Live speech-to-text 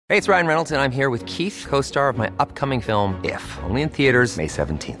Hey, it's Ryan Reynolds, and I'm here with Keith, co-star of my upcoming film, If, only in theaters May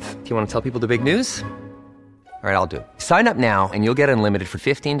 17th. Do you want to tell people the big news? All right, I'll do it. Sign up now and you'll get unlimited for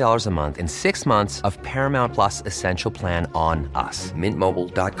 $15 a month and 6 months of Paramount Plus Essential Plan on us.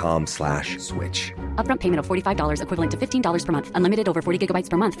 MintMobile.com/switch. Upfront payment of $45 equivalent to $15 per month. Unlimited over 40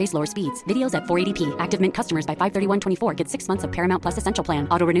 gigabytes per month. Face lower speeds. Videos at 480p. Active Mint customers by 531.24 get 6 months of Paramount Plus Essential Plan.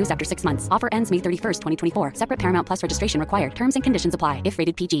 Auto renews after 6 months. Offer ends May 31st, 2024. Separate Paramount Plus registration required. Terms and conditions apply if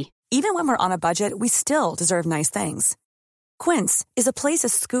rated PG. Even when we're on a budget, we still deserve nice things. Quince is a place to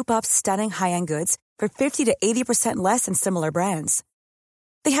scoop up stunning high-end goods for 50 to 80% less than similar brands.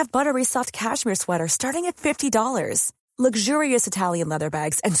 They have buttery soft cashmere sweaters starting at $50, luxurious Italian leather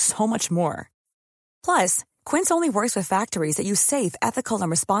bags, and so much more. Plus, Quince only works with factories that use safe, ethical,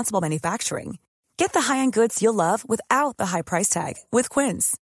 and responsible manufacturing. Get the high-end goods you'll love without the high price tag with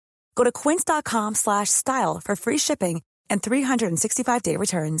Quince. Go to quince.com/style for free shipping and 365-day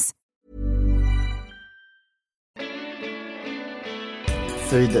returns.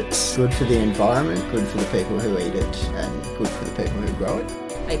 Food that's good for the environment, good for the people who eat it, and good for the people who grow it.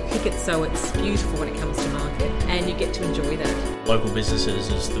 They pick it so it's beautiful when it comes to market, and you get to enjoy that. Local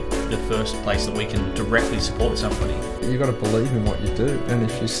businesses is the first place that we can directly support somebody. You've got to believe in what you do, and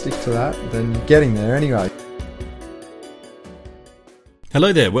if you stick to that, then you're getting there anyway.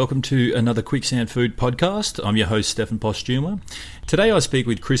 Hello there, welcome to another Quicksand Food podcast. I'm your host, Stefan Postuma. Today I speak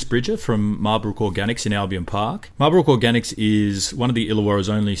with Chris Bridger from Mahbrook Organics in Albion Park. Mahbrook Organics is one of the Illawarra's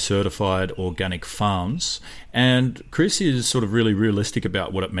only certified organic farms, and Chris is sort of really realistic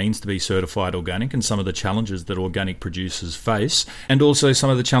about what it means to be certified organic and some of the challenges that organic producers face, and also some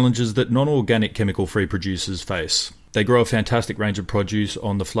of the challenges that non-organic chemical-free producers face. They grow a fantastic range of produce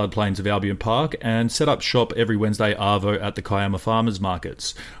on the floodplains of Albion Park and set up shop every Wednesday arvo at the Kiama Farmers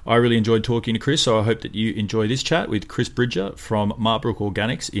Markets. I really enjoyed talking to Chris, so I hope that you enjoy this chat with Chris Bridger from Mahbrook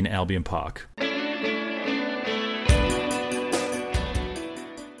Organics in Albion Park.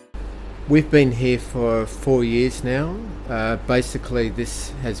 We've been here for 4 years now. Basically,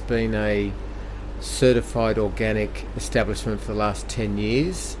 this has been a certified organic establishment for the last 10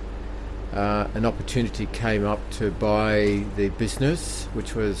 years. An opportunity came up to buy the business,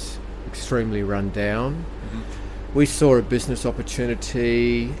 which was extremely run down. We saw a business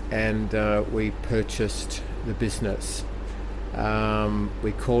opportunity and we purchased the business.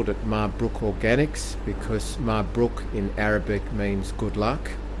 We called it Mahbrook Organics because Mahbrook in Arabic means good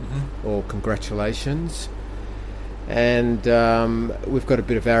luck or congratulations. And we've got a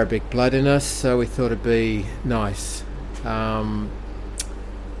bit of Arabic blood in us, so we thought it'd be nice.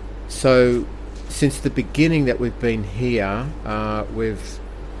 So since the beginning that we've been here, we've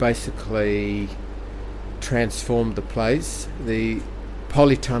basically transformed the place. The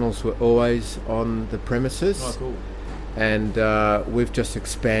polytunnels were always on the premises. Oh, cool. And we've just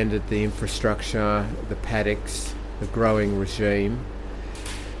expanded the infrastructure, the paddocks, the growing regime.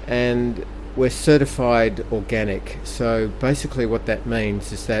 And we're certified organic. So basically what that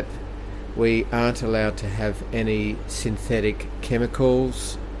means is that we aren't allowed to have any synthetic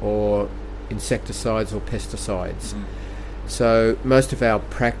chemicals or insecticides or pesticides. So most of our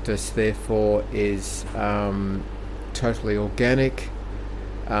practice therefore is totally organic.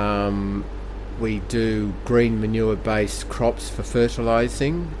 We do green manure based crops for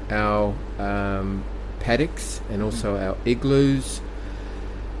fertilising our paddocks and also our igloos.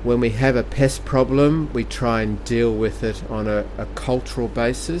 When we have a pest problem, we try and deal with it on a cultural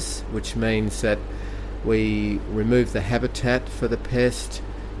basis, which means that we remove the habitat for the pest.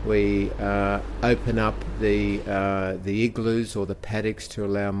 We open up the igloos or the paddocks to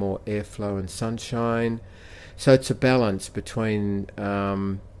allow more airflow and sunshine. So it's a balance between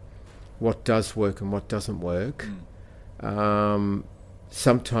what does work and what doesn't work.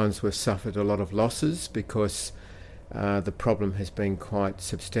 Sometimes we've suffered a lot of losses because the problem has been quite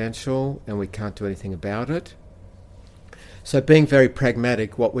substantial and we can't do anything about it. So being very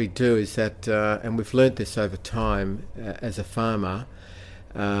pragmatic, what we do is that, and we've learnt this over time as a farmer,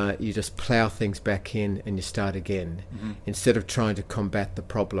 you just plough things back in and you start again instead of trying to combat the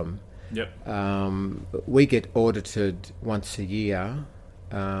problem. Yep. We get audited once a year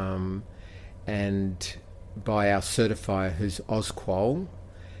and by our certifier who's Osqual,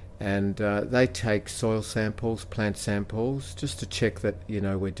 and they take soil samples, plant samples, just to check that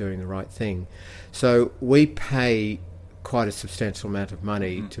we're doing the right thing. So we pay quite a substantial amount of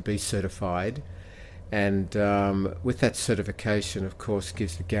money to be certified. And with that certification, of course,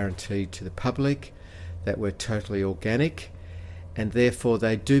 gives the guarantee to the public that we're totally organic, and therefore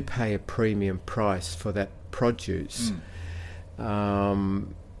they do pay a premium price for that produce.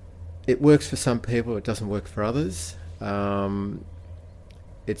 It works for some people, it doesn't work for others.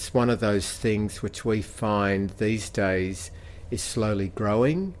 it's one of those things which we find these days is slowly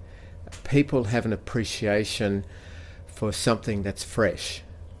growing. People have an appreciation for something that's fresh.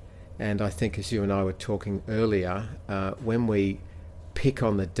 And I think, as you and I were talking earlier, when we pick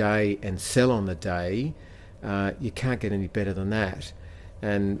on the day and sell on the day, you can't get any better than that.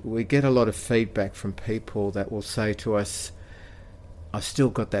 And we get a lot of feedback from people that will say to us, I've still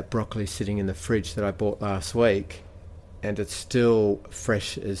got that broccoli sitting in the fridge that I bought last week, and it's still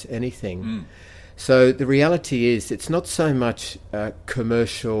fresh as anything. So the reality is, it's not so much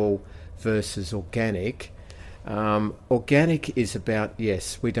commercial versus organic. Organic is about,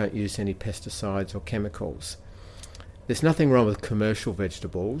 yes, we don't use any pesticides or chemicals. There's nothing wrong with commercial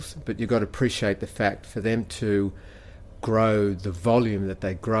vegetables, but you've got to appreciate the fact for them to grow the volume that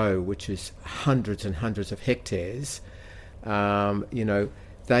they grow, which is hundreds and hundreds of hectares,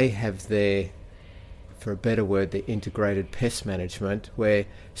 they have their, for a better word, their integrated pest management, where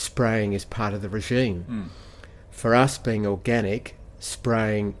spraying is part of the regime. For us, being organic,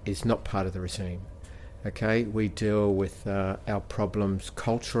 spraying is not part of the regime. Okay, we deal with our problems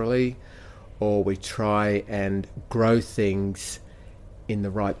culturally, or we try and grow things in the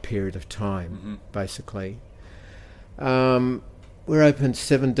right period of time, basically. We're open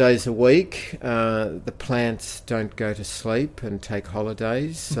 7 days a week. The plants don't go to sleep and take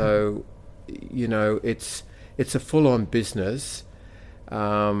holidays, so it's a full-on business.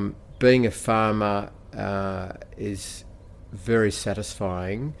 Being a farmer is very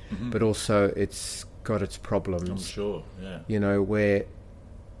satisfying, but also it's got its problems. I'm sure, yeah. We're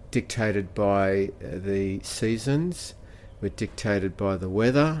dictated by the seasons, we're dictated by the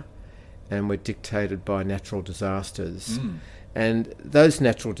weather, and we're dictated by natural disasters. And those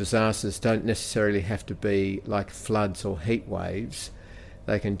natural disasters don't necessarily have to be like floods or heat waves.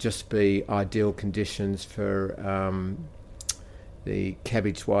 They can just be ideal conditions for the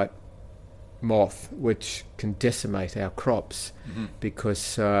cabbage white moth, which can decimate our crops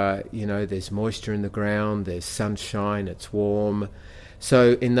because, there's moisture in the ground, there's sunshine, it's warm.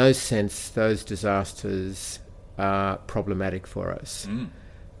 So in those sense, those disasters are problematic for us.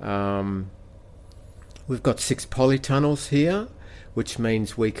 We've got 6 polytunnels here, which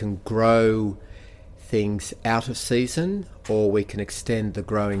means we can grow things out of season, or we can extend the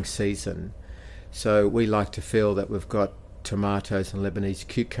growing season. So we like to feel that we've got tomatoes and Lebanese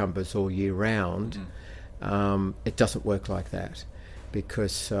cucumbers all year round. It doesn't work like that,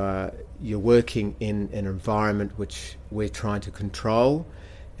 because you're working in an environment which we're trying to control,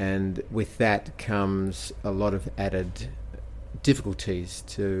 and with that comes a lot of added difficulties,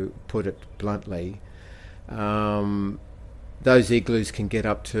 to put it bluntly. Those igloos can get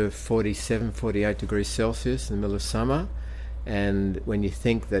up to 47, 48 degrees Celsius in the middle of summer, and when you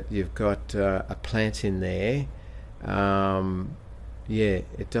think that you've got a plant in there,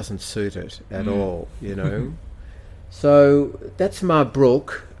 it doesn't suit it at all, So that's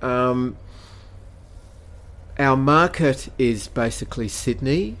Mahbrook. Our market is basically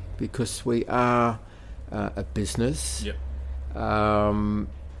Sydney, because we are a business.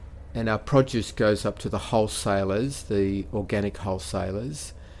 And our produce goes up to the wholesalers, the organic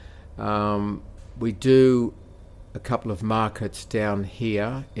wholesalers. We do a couple of markets down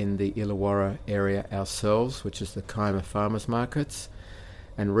here in the Illawarra area ourselves, which is the Kiama Farmers Markets.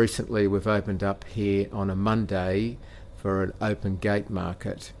 And recently we've opened up here on a Monday for an open gate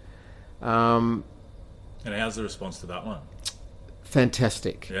market. And how's the response to that one?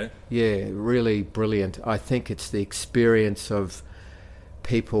 Fantastic. Yeah, really brilliant. I think it's the experience of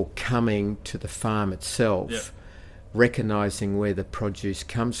people coming to the farm itself, recognising where the produce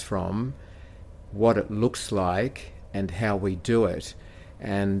comes from, what it looks like, and how we do it.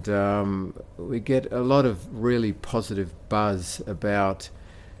 And we get a lot of really positive buzz about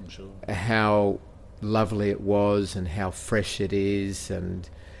how lovely it was and how fresh it is, and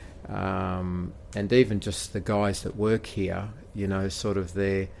even just the guys that work here, sort of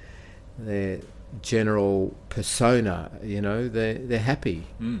their general persona, they're happy.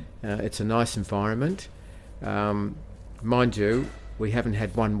 It's a nice environment. Mind you, we haven't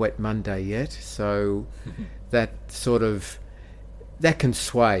had one wet Monday yet, so that can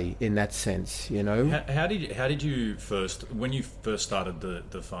sway in that sense, How did you first, when you first started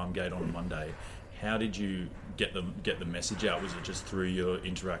the farm gate on Monday, how did you get the message out? Was it just through your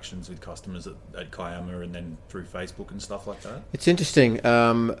interactions with customers at Kiama, and then through Facebook and stuff like that? It's interesting.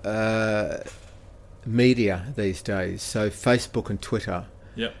 Media these days, so Facebook and Twitter.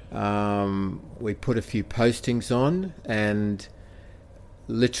 We put a few postings on, and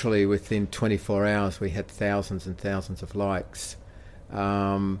literally within 24 hours we had thousands and thousands of likes.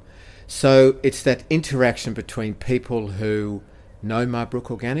 So it's that interaction between people who know Mahbrook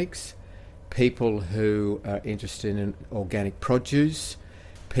Organics, people who are interested in organic produce,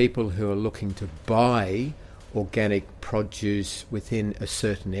 people who are looking to buy organic produce within a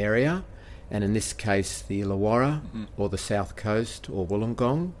certain area, and in this case the Illawarra or the South Coast or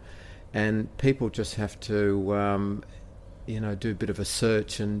Wollongong, and people just have to do a bit of a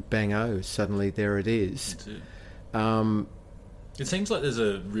search and bang, suddenly there it is. It seems like there's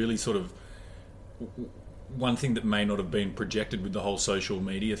a really sort of one thing that may not have been projected with the whole social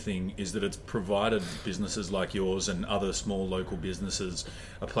media thing is that it's provided businesses like yours and other small local businesses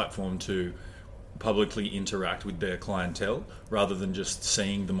a platform to publicly interact with their clientele rather than just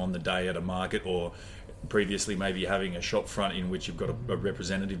seeing them on the day at a market, or previously maybe having a shop front in which you've got a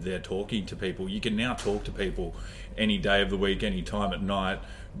representative there talking to people. You can now talk to people any day of the week, any time at night.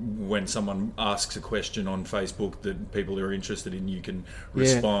 When someone asks a question on Facebook that people are interested in, you can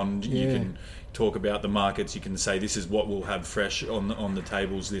respond. You can talk about the markets. You can say, this is what we'll have fresh on the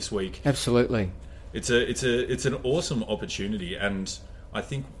tables this week. Absolutely. It's an awesome opportunity, and I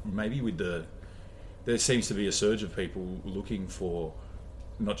think maybe there seems to be a surge of people looking for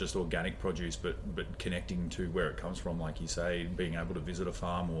not just organic produce, but connecting to where it comes from, like you say, being able to visit a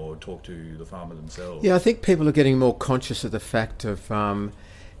farm or talk to the farmer themselves. Yeah, I think people are getting more conscious of the fact of,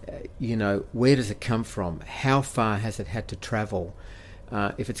 where does it come from? How far has it had to travel?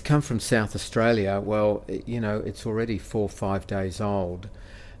 If it's come from South Australia, well, it's already 4 or 5 days old.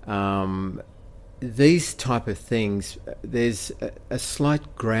 These type of things, there's a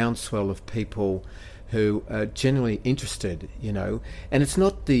slight groundswell of people who are generally interested, and it's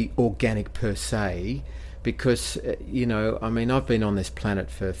not the organic per se, because, I've been on this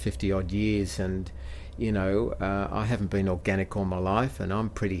planet for 50 odd years, and, I haven't been organic all my life, and I'm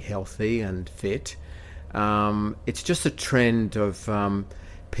pretty healthy and fit. It's just a trend of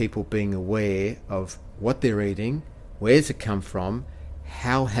people being aware of what they're eating, where's it come from,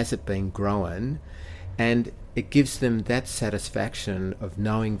 how has it been grown, and it gives them that satisfaction of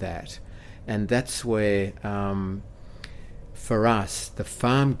knowing that. And that's where, for us, the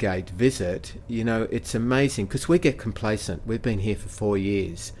farm gate visit, it's amazing because we get complacent. We've been here for 4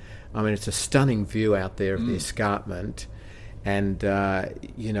 years. I mean, it's a stunning view out there of the escarpment. And,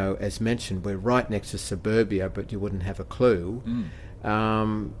 as mentioned, we're right next to suburbia, but you wouldn't have a clue.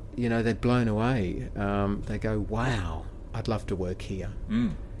 They're blown away. They go, wow, I'd love to work here.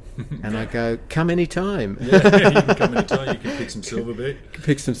 And I go, come anytime. You can come anytime. You can pick some silver beet.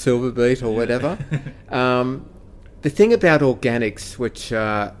 Pick some silver beet or whatever. The thing about organics, which,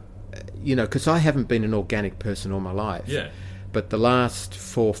 because I haven't been an organic person all my life. Yeah. But the last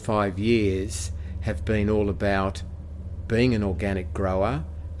 4 or 5 years have been all about being an organic grower,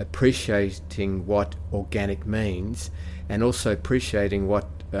 appreciating what organic means, and also appreciating what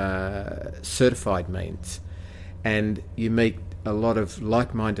certified means. And you meet a lot of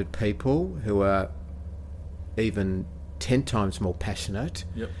like-minded people who are even 10 times more passionate.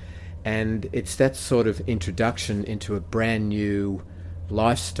 Yep. And it's that sort of introduction into a brand new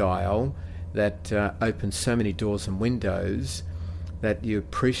lifestyle that opens so many doors and windows that you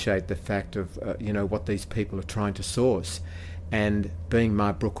appreciate the fact of what these people are trying to source. And being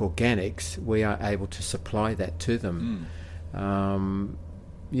Mahbrook Organics, we are able to supply that to them.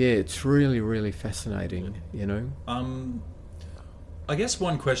 It's really, really fascinating, I guess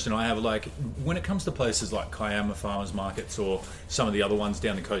one question I have, like, when it comes to places like Kiama Farmers Markets or some of the other ones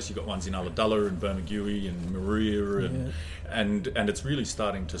down the coast, you've got ones in Ulladulla and Bermagui and Maria and it's really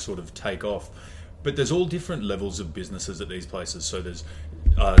starting to sort of take off. But there's all different levels of businesses at these places. So there's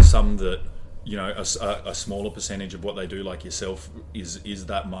some that, a smaller percentage of what they do, like yourself, is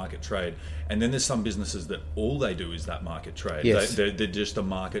that market trade. And then there's some businesses that all they do is that market trade. Yes. They're just a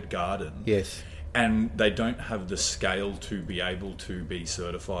market garden. Yes. And they don't have the scale to be able to be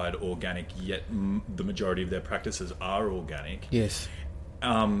certified organic, yet the majority of their practices are organic. Yes.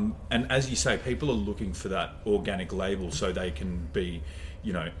 And as you say, people are looking for that organic label so they can be,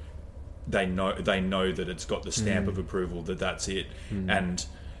 they know that it's got the stamp of approval, that's it. And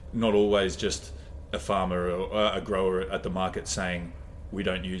not always just a farmer or a grower at the market saying, we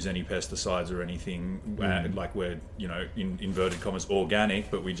don't use any pesticides or anything, like we're, in inverted commas,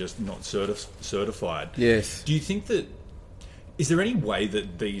 organic, but we're just not certified. Yes. Do you think that, is there any way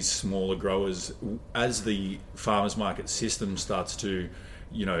that these smaller growers, as the farmers market system starts to,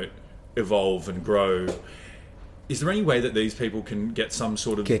 evolve and grow, is there any way that these people can get some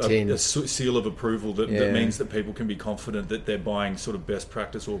sort of a seal of approval that means that people can be confident that they're buying sort of best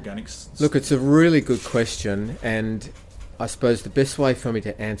practice organics? Look, it's a really good question, and I suppose the best way for me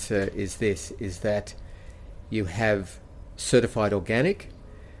to answer is that you have certified organic,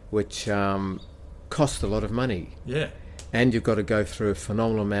 which costs a lot of money. Yeah. and you've got to go through a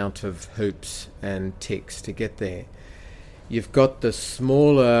phenomenal amount of hoops and ticks to get there. You've got the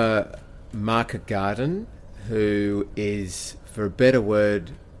smaller market garden who is, for a better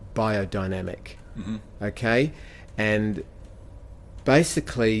word, biodynamic. Okay? And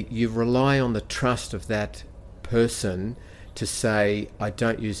basically you rely on the trust of that person to say, I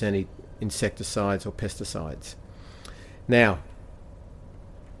don't use any insecticides or pesticides. Now,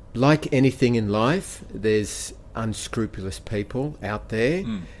 like anything in life, there's unscrupulous people out there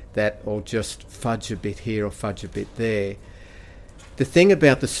that will just fudge a bit here or fudge a bit there. The thing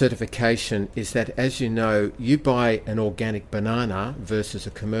about the certification is that, as you know, you buy an organic banana versus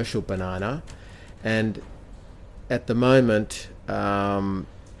a commercial banana, and at the moment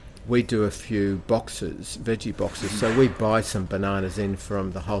we do a few boxes, veggie boxes, so we buy some bananas in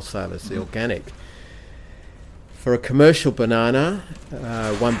from the wholesalers, the organic. For a commercial banana,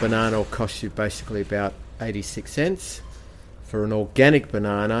 one banana will cost you basically about 86 cents. For an organic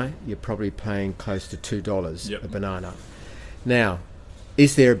banana, you're probably paying close to $2 a banana. Now,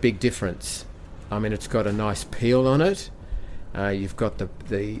 is there a big difference? I mean, it's got a nice peel on it. You've got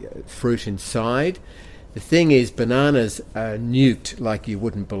the fruit inside. The thing is, bananas are nuked like you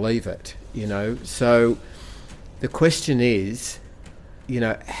wouldn't believe it, you know. So the question is, you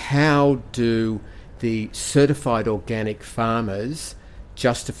know, how do the certified organic farmers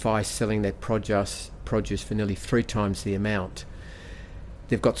justify selling their produce for nearly 3 times the amount?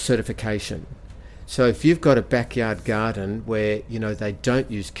 They've got certification. So if you've got a backyard garden where, you know, they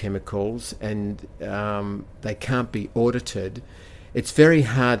don't use chemicals and they can't be audited, it's very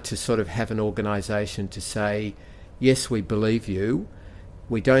hard to sort of have an organisation to say, yes, we believe you,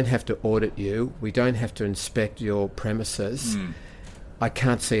 we don't have to audit you, we don't have to inspect your premises. I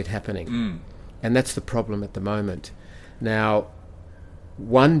can't see it happening. And that's the problem at the moment. Now,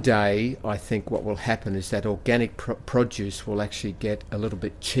 one day, I think what will happen is that organic produce will actually get a little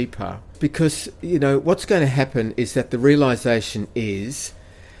bit cheaper, because, you know, what's going to happen is that the realisation is,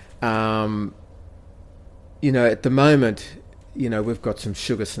 you know, at the moment, you know, we've got some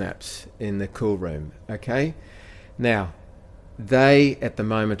sugar snaps in the cool room, okay? Now, they at the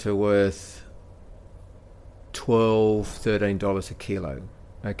moment are worth $12, $13 a kilo,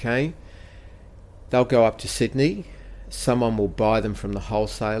 okay? They'll go up to Sydney. Someone will buy them from the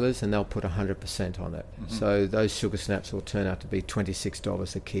wholesalers and they'll put 100% on it. So those sugar snaps will turn out to be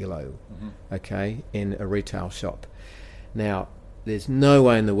 $26 a kilo, okay, in a retail shop. Now, there's no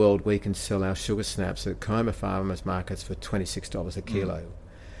way in the world we can sell our sugar snaps at Kiama farmers markets for $26 a kilo.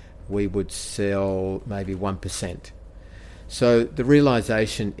 We would sell maybe 1%. So the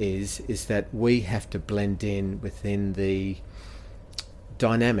realisation is that we have to blend in within the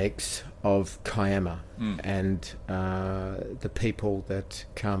dynamics of Kiama and the people that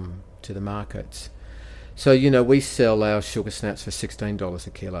come to the markets. So, you know, we sell our sugar snaps for $16 a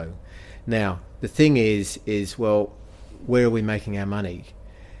kilo. Now, the thing is, well, where are we making our money?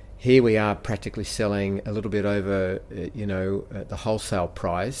 Here we are practically selling a little bit over, you know, the wholesale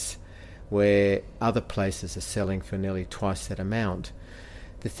price, where other places are selling for nearly twice that amount.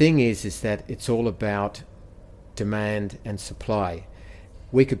 The thing is that it's all about demand and supply.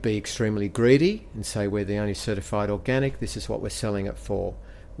 We could be extremely greedy and say we're the only certified organic, this is what we're selling it for.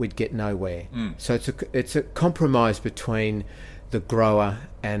 We'd get nowhere. So it's a compromise between the grower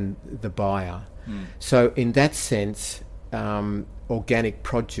and the buyer. So in that sense, organic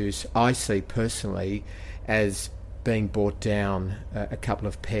produce, I see personally as being brought down a couple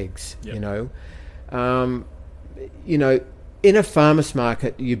of pegs. You know, in a farmer's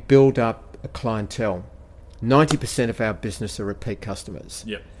market, you build up a clientele. 90% of our business are repeat customers.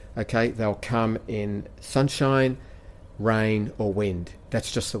 Okay, they'll come in sunshine, rain or wind.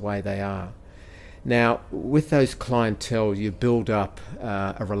 That's just the way they are. Now, with those clientele, you build up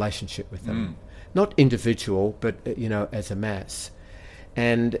a relationship with them. Not individual, but, you know, as a mass.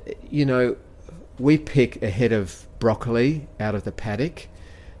 And, you know, we pick a head of broccoli out of the paddock.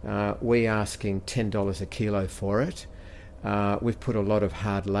 We're asking $10 a kilo for it. We've put a lot of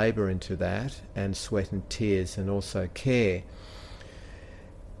hard labour into that, and sweat and tears, and also care.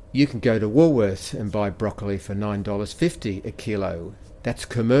 You can go to Woolworths and buy broccoli for $9.50 a kilo. That's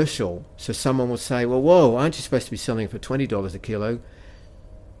commercial. So someone will say, well, whoa, aren't you supposed to be selling it for $20 a kilo?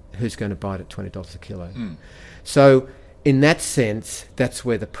 Who's going to buy it at $20 a kilo? So in that sense, that's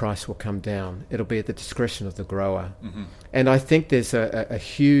where the price will come down. It'll be at the discretion of the grower. And I think there's a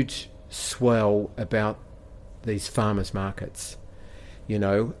huge swell about these farmers markets. You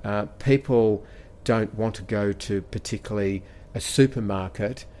know, people don't want to go to particularly a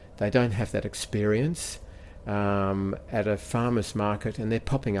supermarket. They don't have that experience at a farmers market, and they're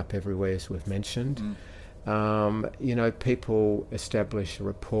popping up everywhere, as we've mentioned. People establish a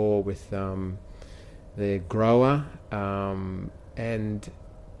rapport with their grower, and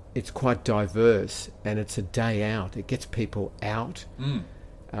it's quite diverse, and it's a day out. It gets people out.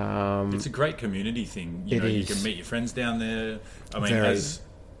 It's a great community thing. You can meet your friends down there. I mean, as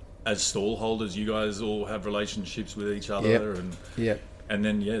stall holders, you guys all have relationships with each other, and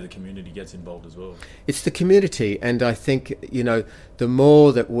then the community gets involved as well. It's the community, and I think the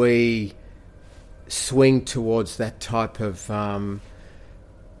more that we swing towards that type of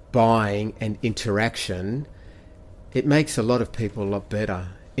buying and interaction, it makes a lot of people a lot better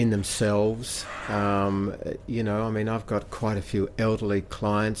in themselves. I've got quite a few elderly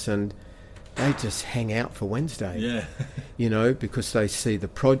clients, and they just hang out for Wednesday. Yeah. Because they see the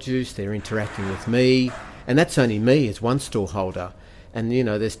produce, they're interacting with me, and that's only me as one store holder. And,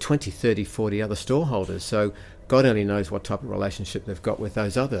 there's 20, 30, 40 other store holders, so God only knows what type of relationship they've got with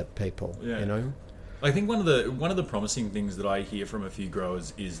those other people, I think one of the promising things that I hear from a few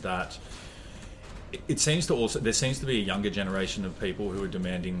growers is that there seems to be a younger generation of people who are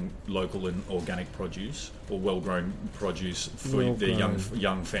demanding local and organic produce, or well-grown produce for their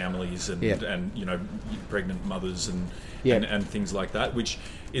young families and pregnant mothers and things like that, which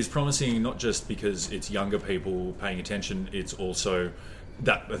is promising, not just because it's younger people paying attention, it's also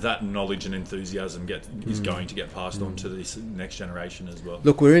that knowledge and enthusiasm is going to get passed on to this next generation as well.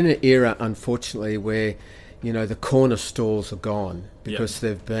 Look, we're in an era, unfortunately, where the corner stalls are gone because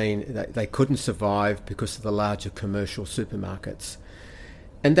they couldn't survive because of the larger commercial supermarkets.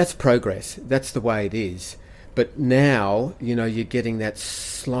 And that's progress. That's the way it is. But now, you're getting that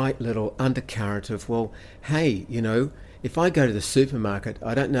slight little undercurrent of, well, hey, if I go to the supermarket,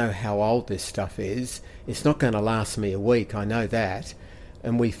 I don't know how old this stuff is. It's not going to last me a week. I know that.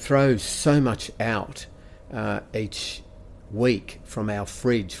 And we throw so much out each week from our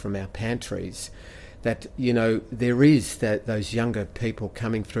fridge, from our pantries, that, there is those younger people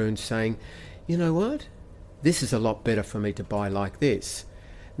coming through and saying, you know what, this is a lot better for me to buy like this.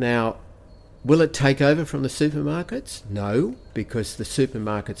 Now, will it take over from the supermarkets? No, because the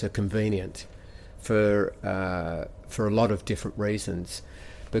supermarkets are convenient for a lot of different reasons.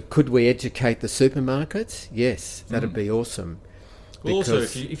 But could we educate the supermarkets? Yes, that'd be awesome. Well, also,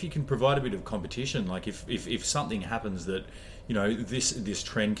 if you can provide a bit of competition, like if something happens that, this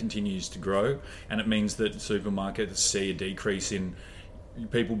trend continues to grow, and it means that supermarkets see a decrease in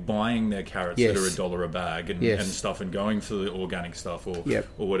people buying their carrots that are $1 a bag and stuff, and going for the organic stuff or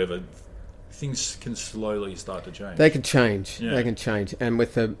whatever, things can slowly start to change. They can change. Yeah. They can change. And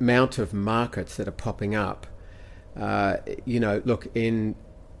with the amount of markets that are popping up, look, in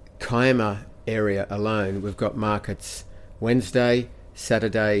Kiama area alone, we've got markets Wednesday,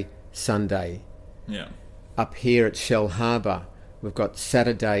 Saturday, Sunday. Yeah. Up here at Shell Harbour, we've got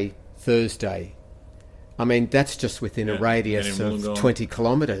Saturday, Thursday. I mean, that's just within a radius of 20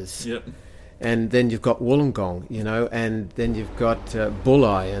 kilometres. Yep. And then you've got Wollongong, and then you've got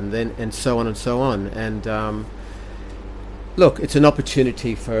Bulli, and so on and so on. And look, it's an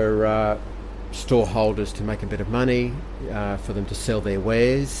opportunity for store holders to make a bit of money, for them to sell their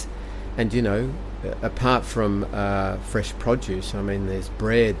wares. And, apart from fresh produce, I mean, there's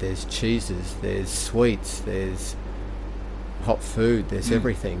bread, there's cheeses, there's sweets, there's hot food, there's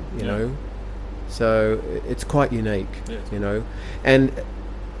everything, you know. So it's quite unique, And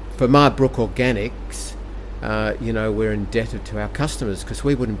for Mahbrook Organics, we're indebted to our customers, because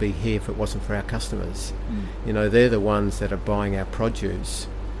we wouldn't be here if it wasn't for our customers. They're the ones that are buying our produce.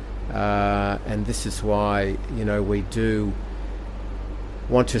 And this is why, we do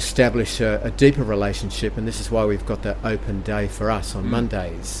want to establish a deeper relationship, and this is why we've got the open day for us on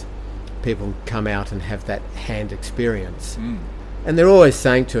Mondays. People come out and have that hand experience. And they're always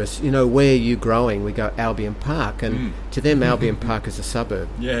saying to us, where are you growing? We go Albion Park, and to them Albion Park is a suburb.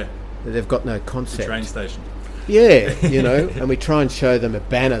 Yeah. They've got no concept. The train station. Yeah, and we try and show them a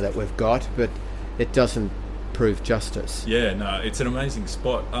banner that we've got, but it doesn't prove justice. Yeah, no, it's an amazing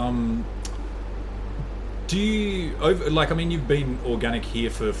spot. Do you, you've been organic here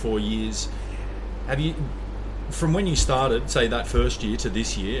for 4 years. Have you, from when you started, say that first year to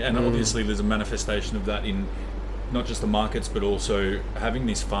this year, and obviously there's a manifestation of that in not just the markets, but also having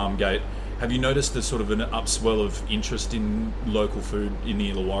this farm gate, have you noticed there's sort of an upswell of interest in local food in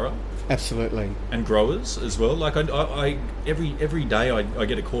the Illawarra? Absolutely. And growers as well. Like I every day I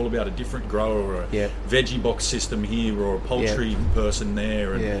get a call about a different grower, or a veggie box system here, or a poultry person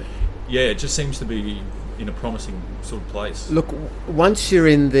there, and it just seems to be in a promising sort of place. Look, once you're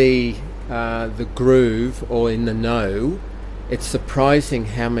in the groove or in the know, it's surprising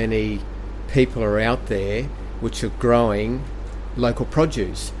how many people are out there which are growing local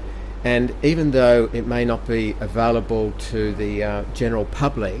produce. And even though it may not be available to the general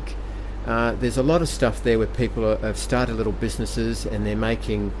public, there's a lot of stuff there where people have started little businesses and they're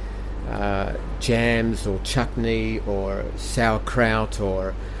making jams or chutney or sauerkraut,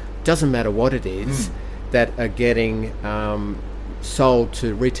 or doesn't matter what it is, that are getting sold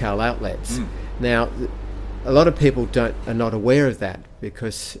to retail outlets. Now, a lot of people are not aware of that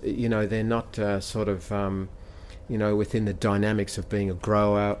because they're not within the dynamics of being a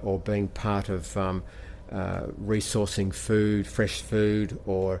grower or being part of resourcing food, fresh food,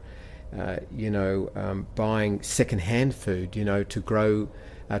 or buying second-hand food,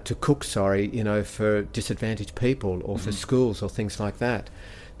 to cook, for disadvantaged people or for schools or things like that.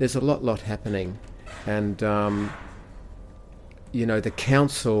 There's a lot happening, and the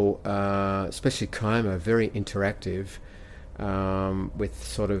council, especially Kiama, are very interactive with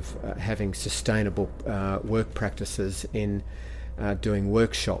sort of having sustainable work practices in doing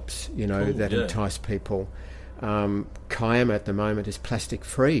workshops, that entice people. Kiama at the moment is plastic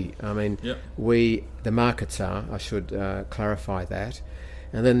free. I mean, the markets are, I should clarify that.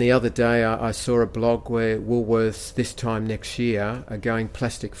 And then the other day I saw a blog where Woolworths this time next year are going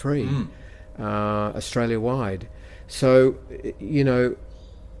plastic free, Australia-wide. So,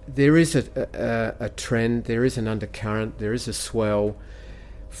 there is a trend, there is an undercurrent, there is a swell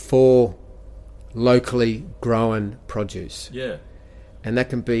for locally grown produce. Yeah. And that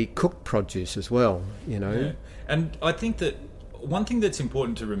can be cooked produce as well, Yeah. And I think that one thing that's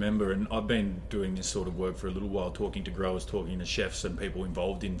important to remember, and I've been doing this sort of work for a little while, talking to growers, talking to chefs and people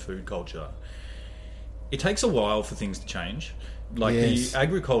involved in food culture, it takes a while for things to change. Like the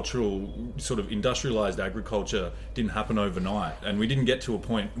agricultural, sort of industrialised agriculture didn't happen overnight, and we didn't get to a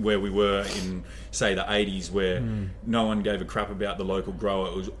point where we were in, say, the 80s where no one gave a crap about the local grower.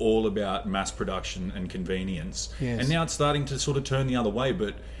 It was all about mass production and convenience. Yes. And now it's starting to sort of turn the other way,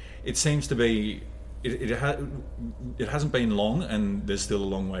 but it seems to be... It hasn't been long, and there's still a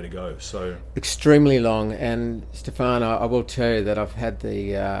long way to go. So extremely long. And Stefan, I will tell you that I've had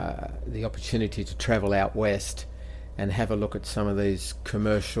the opportunity to travel out west and have a look at some of these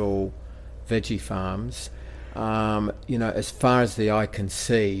commercial veggie farms. As far as the eye can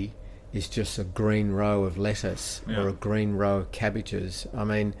see is just a green row of lettuce or a green row of cabbages. I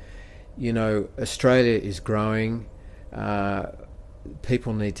mean, Australia is growing.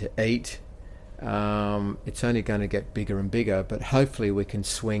 People need to eat. It's only going to get bigger and bigger, but hopefully we can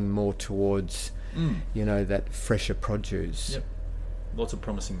swing more towards, that fresher produce. Yep. Lots of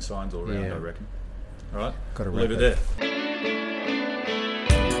promising signs all around, I reckon. All right, got to leave it there.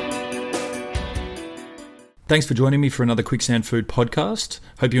 Thanks for joining me for another Quicksand Food podcast.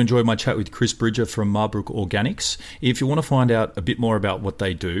 Hope you enjoyed my chat with Chris Bridger from Mahbrook Organics. If you want to find out a bit more about what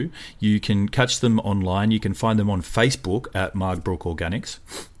they do, you can catch them online. You can find them on Facebook at Mahbrook Organics.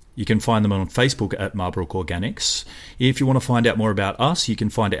 You can find them on Facebook at Mahbrook Organics. If you want to find out more about us, you can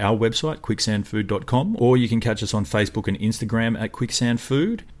find our website, quicksandfood.com, or you can catch us on Facebook and Instagram at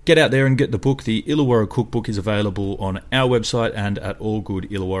quicksandfood. Get out there and get the book. The Illawarra Cookbook is available on our website and at all good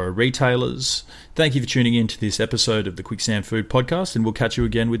Illawarra retailers. Thank you for tuning in to this episode of the Quicksand Food podcast, and we'll catch you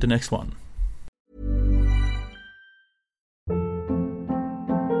again with the next one.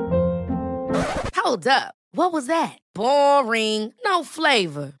 Hold up. What was that? Boring. No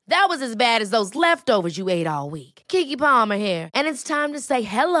flavor. That was as bad as those leftovers you ate all week. Keke Palmer here, and it's time to say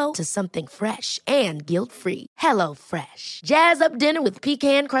hello to something fresh and guilt-free. Hello Fresh. Jazz up dinner with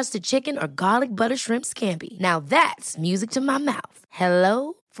pecan-crusted chicken or garlic butter shrimp scampi. Now that's music to my mouth.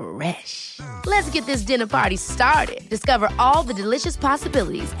 Hello Fresh. Let's get this dinner party started. Discover all the delicious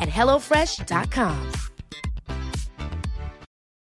possibilities at HelloFresh.com.